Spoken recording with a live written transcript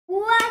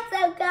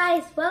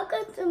guys,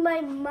 welcome to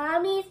my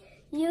mommy's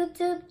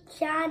YouTube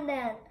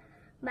channel.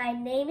 My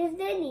name is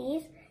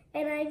Denise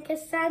and I'm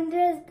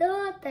Cassandra's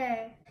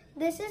daughter.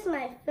 This is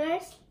my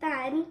first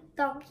time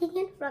talking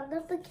in front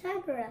of the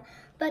camera,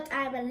 but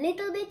I'm a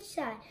little bit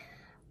shy.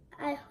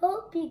 I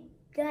hope you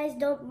guys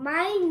don't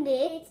mind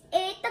it. It's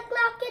 8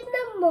 o'clock in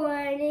the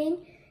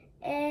morning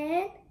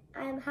and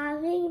I'm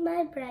having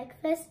my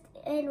breakfast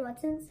and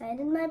what's inside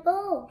in my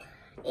bowl.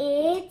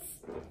 It's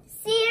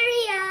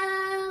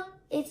cereal.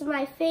 It's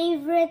my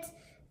favorite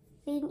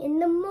thing in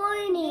the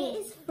morning.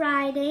 It's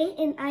Friday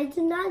and I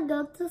do not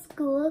go to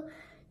school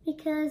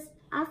because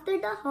after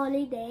the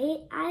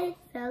holiday I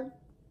felt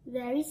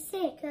very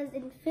sick because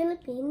in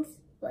Philippines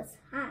was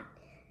hot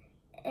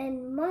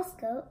and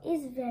Moscow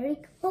is very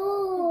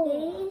cold.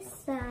 Today is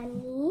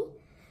sunny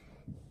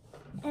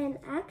and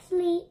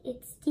actually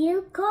it's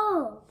still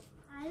cold.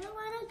 I don't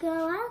want to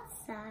go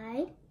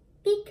outside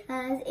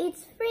because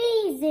it's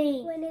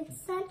freezing. When it's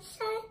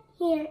sunshine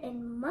here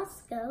in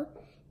Moscow,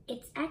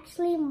 it's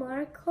actually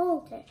more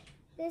colder.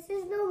 This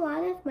is the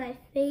one of my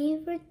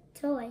favorite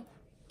toy.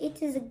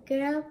 It is a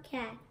girl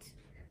cat.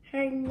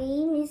 Her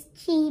name is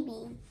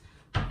Chibi.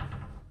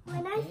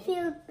 When I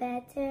feel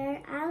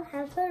better, I'll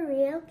have a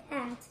real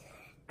cat.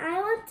 I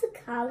want to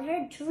call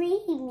her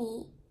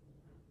Dreamy.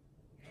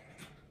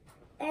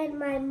 And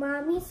my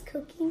mommy's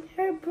cooking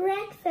her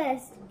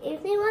breakfast.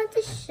 If you want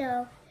to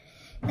show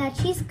that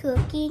she's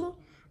cooking,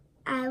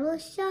 I will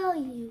show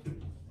you.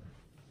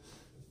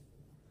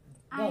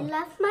 I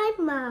love my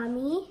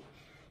mommy.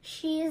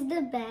 She is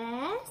the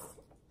best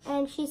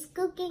and she's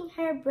cooking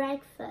her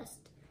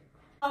breakfast.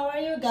 How are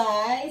you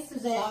guys?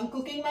 Today I'm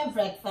cooking my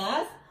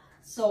breakfast.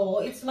 So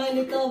it's my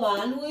little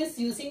one who is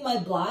using my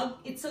blog.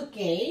 It's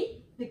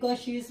okay because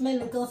she is my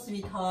little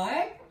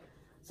sweetheart.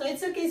 So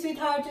it's okay,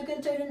 sweetheart. You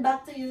can turn it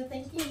back to you.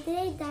 Thank you.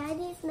 Today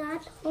Daddy's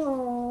not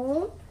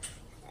home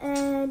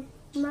and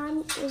my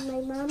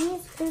mommy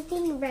is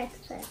cooking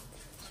breakfast.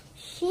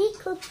 She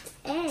cooked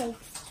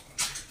eggs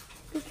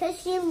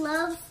because she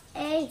loves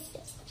eggs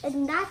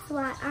and that's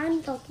why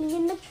I'm talking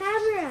in the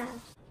camera.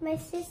 My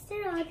sister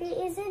Audrey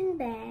is in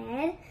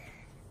bed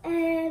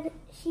and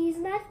she's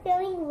not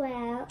feeling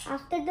well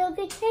after the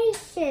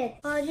vacation.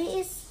 Audrey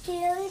is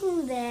still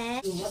in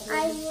bed.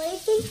 I'm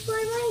waiting for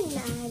my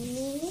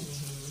nanny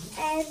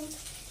and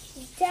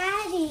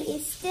Daddy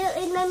is still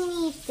in a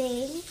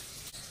meeting.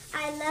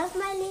 I love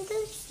my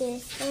little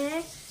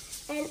sister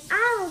and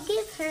I will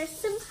give her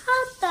some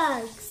hot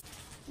dogs.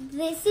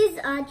 This is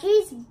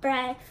Audrey's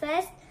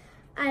breakfast.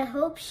 I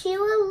hope she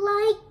will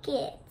like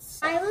it.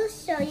 I will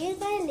show you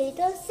my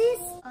little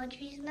sister.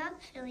 Audrey's not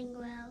feeling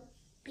well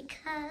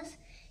because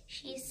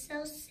she's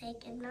so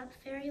sick and not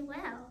very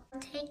well. I'll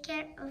take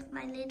care of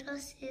my little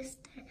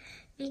sister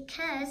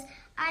because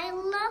I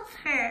love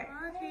her.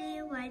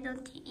 Audrey, why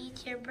don't you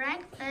eat your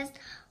breakfast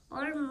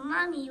or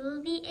mommy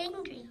will be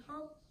angry.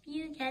 Hope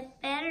you get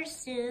better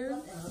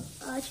soon.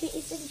 Audrey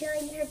is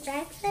enjoying her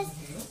breakfast,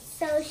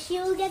 so she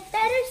will get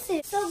better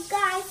soon. So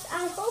guys,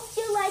 I hope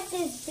you like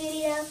this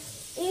video.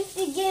 If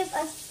you give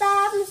a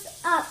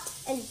thumbs up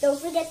and don't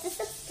forget to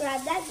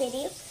subscribe that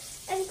video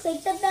and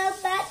click the bell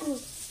button.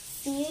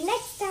 See you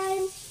next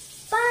time.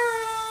 Bye!